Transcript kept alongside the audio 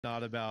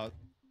not about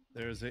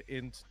there's an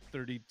int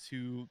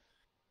 32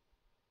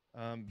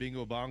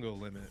 bingo bongo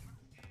limit.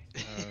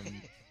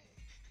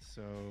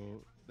 So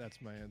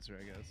that's my answer,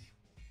 I guess.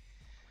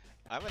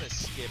 I'm going to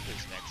skip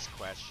his next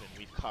question.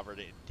 We've covered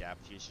it in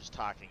depth. He was just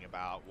talking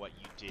about what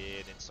you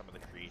did and some of the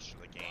creation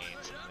of the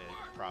games and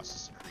the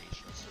process of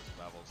creation of certain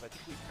levels. I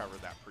think we've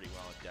covered that pretty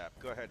well in depth.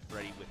 Go ahead,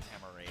 Freddie, with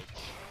MRH.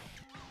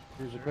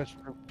 Here's a question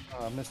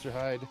from Mr.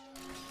 Hyde.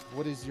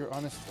 What is your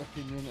honest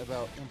opinion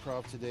about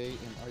improv today,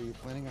 and are you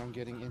planning on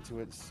getting into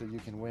it so you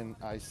can win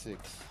I6?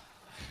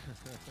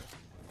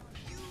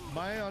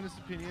 My honest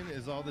opinion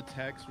is all the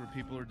text where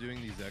people are doing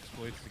these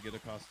exploits to get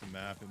across the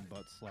map and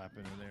butt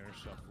slapping and air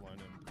shuffling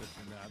and this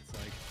and that. It's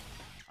like,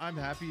 I'm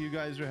happy you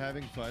guys are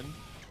having fun,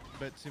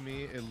 but to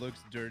me it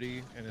looks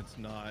dirty and it's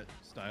not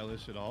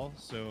stylish at all.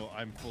 So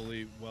I'm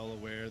fully well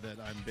aware that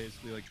I'm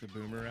basically like the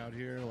boomer out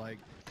here. Like,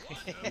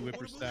 you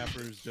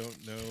whippersnappers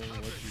don't know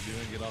what you're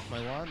doing. Get off my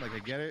lawn. Like, I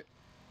get it,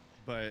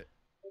 but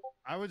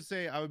I would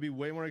say I would be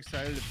way more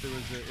excited if there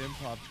was an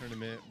improv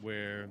tournament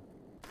where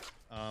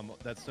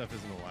that stuff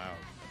isn't allowed.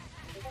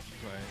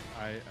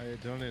 But I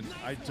don't,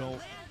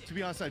 to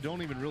be honest, I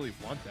don't even really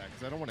want that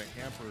because I don't want to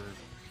hamper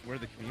where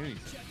the community's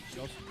at.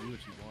 You all should do what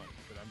you want,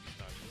 but I'm just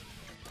not.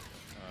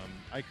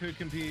 I could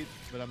compete,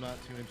 but I'm not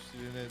too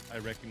interested in it. I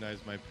recognize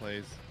my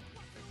place,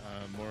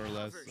 more or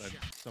less. I'm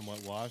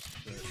somewhat washed,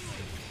 but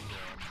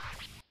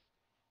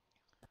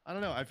I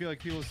don't know. I feel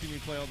like people see me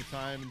play all the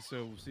time, and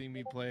so seeing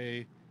me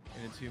play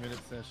in a 2-minute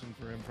session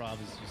for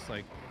improv is just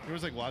like, it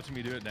was like watching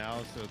me do it now,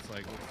 so it's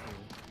like,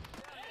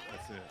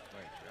 that's it.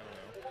 Like, I don't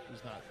know.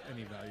 There's not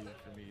any value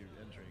for me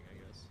entering, I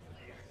guess.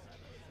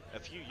 A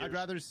few years. I'd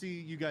rather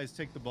see you guys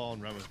take the ball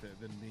and run with it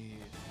than me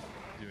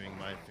doing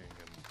my thing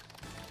and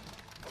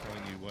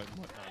telling you what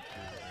not to do.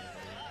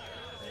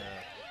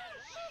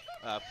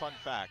 Yeah. Fun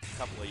fact, a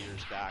couple of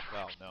years back,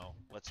 well, no,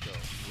 let's go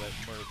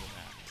more than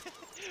that.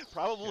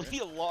 Probably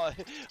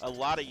a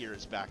lot of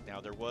years back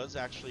now, there was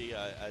actually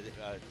a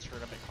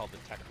tournament called the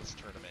Techless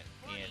Tournament,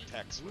 and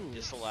techs were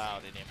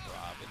disallowed in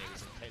improv, and it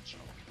was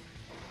intentional.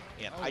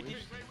 And I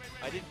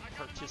didn't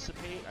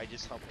participate. I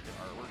just helped with the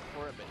artwork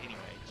for it. But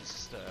anyway,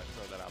 just throw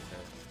that out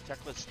there.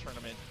 Techless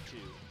Tournament to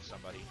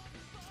somebody.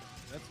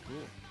 That's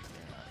cool.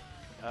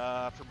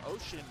 From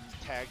Ocean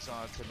tags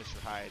on to Mr.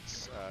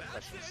 Hyde's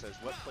question. Says,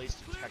 what place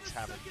do techs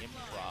have in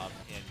improv,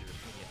 in your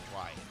opinion, and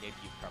why? And maybe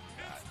you've covered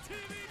that.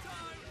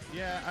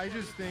 Yeah, I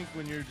just think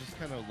when you're just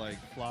kind of like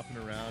flopping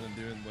around and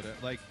doing whatever,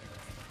 like,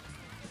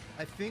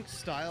 I think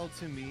style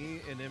to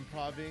me in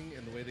improving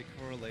and the way they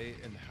correlate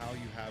and how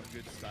you have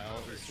good style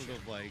is sort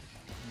of like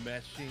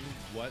meshing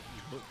what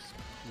looks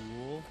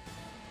cool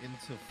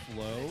into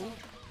flow.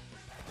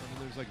 And then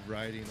there's like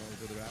variety and all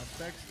these other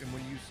aspects. And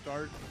when you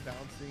start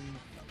bouncing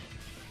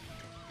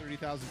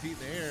 30,000 feet in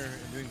the air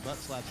and doing butt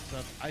slaps and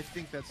stuff, I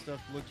think that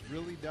stuff looks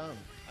really dumb.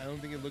 I don't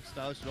think it looks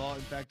stylish at all.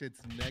 In fact, it's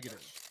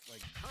negative.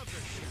 Like,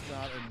 it's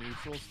not a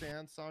neutral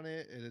stance on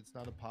it, and it's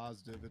not a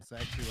positive. It's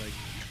actually like,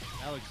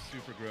 that looks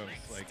super gross.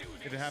 Like,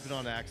 if it happened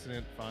on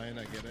accident, fine,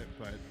 I get it,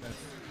 but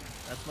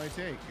that's my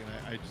take.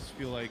 And I just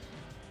feel like,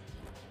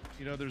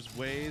 you know, there's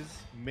ways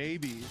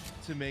maybe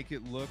to make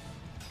it look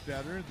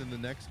better than the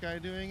next guy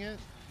doing it.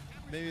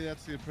 Maybe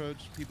that's the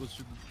approach people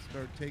should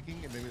start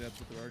taking, and maybe that's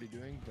what they're already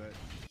doing. But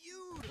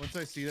once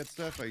I see that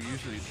stuff, I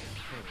usually just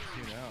kind of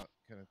tune out,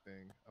 kind of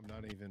thing. I'm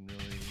not even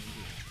really into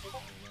it. I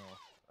don't know.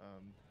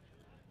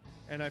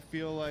 And I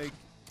feel like,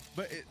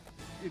 but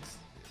it's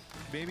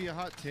maybe a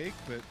hot take,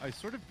 but I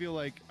sort of feel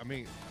like, I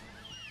mean,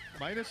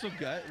 my initial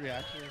gut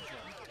reaction is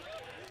like,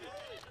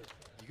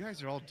 you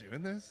guys are all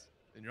doing this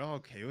and you're all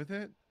okay with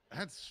it?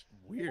 That's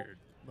weird.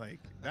 Like,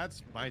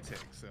 that's my take.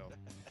 So,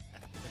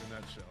 in a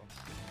nutshell.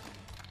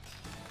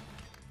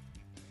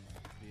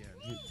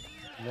 The end.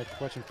 Next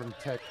question from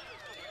Tech.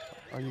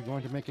 Are you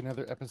going to make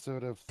another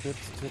episode of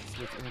Tips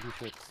with Andrew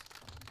Phipps?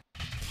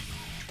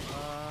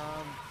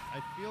 I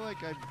feel like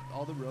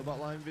all the robot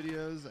line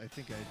videos, I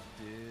think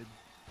I did.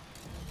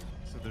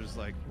 So there's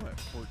like, what,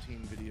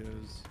 14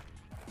 videos,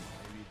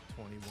 maybe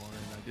 21.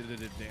 I did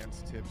an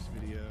advanced tips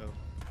video.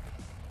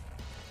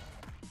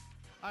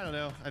 I don't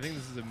know. I think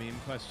this is a meme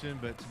question,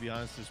 but to be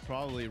honest, there's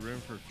probably room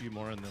for a few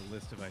more on the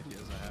list of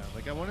ideas I have.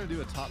 Like, I want to do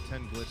a top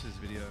 10 glitches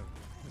video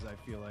because I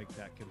feel like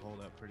that can hold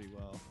up pretty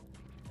well.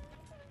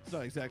 It's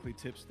not exactly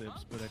tips,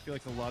 but I feel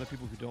like a lot of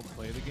people who don't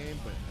play the game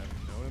but have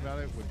known about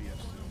it would be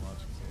interested in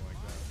watching something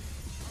like that.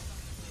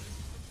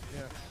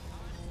 Yeah.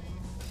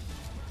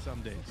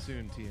 Someday,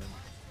 soon, TM.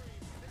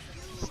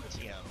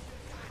 TM.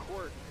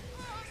 Court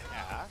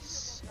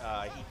asks,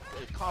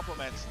 he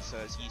compliments and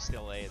says East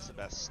LA is the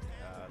best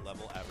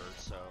level ever,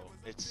 so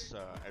it's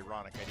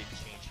ironic I didn't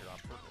change it on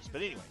purpose.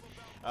 But anyway,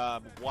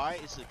 why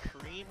is the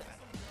Kareem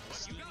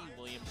Stevie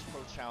Williams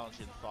Pro Challenge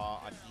in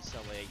Thaw on East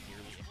LA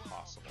nearly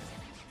impossible?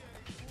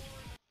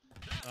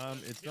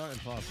 It's not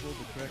impossible.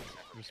 The correct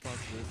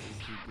response to this is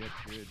to get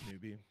good,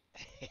 newbie.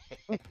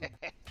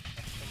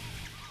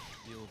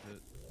 Deal with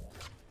it.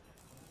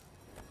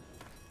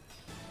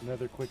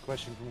 Another quick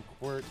question from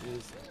Court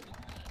is,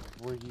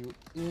 were you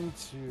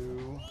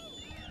into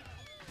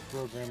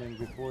programming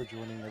before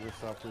joining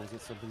Eversoft, or was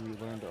it something you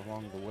learned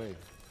along the way?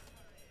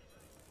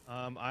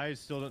 I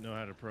still don't know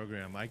how to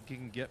program. I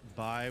can get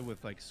by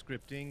with like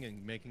scripting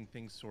and making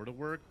things sort of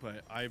work,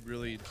 but I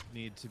really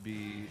need to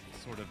be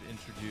sort of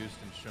introduced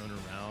and shown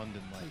around.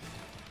 And like,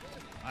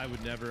 I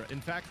would never.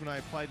 In fact, when I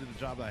applied to the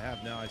job I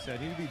have now, I said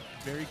I need to be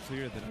very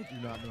clear that I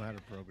do not know how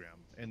to program.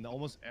 And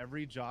almost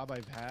every job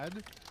I've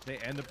had, they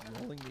end up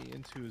rolling me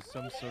into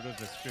some sort of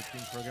a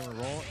scripting programmer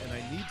role, and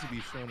I need to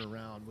be shown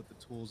around with the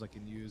tools I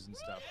can use and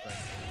stuff. But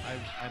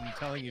I'm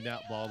telling you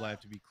now, Bald, I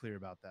have to be clear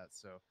about that.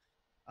 So.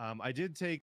 I did take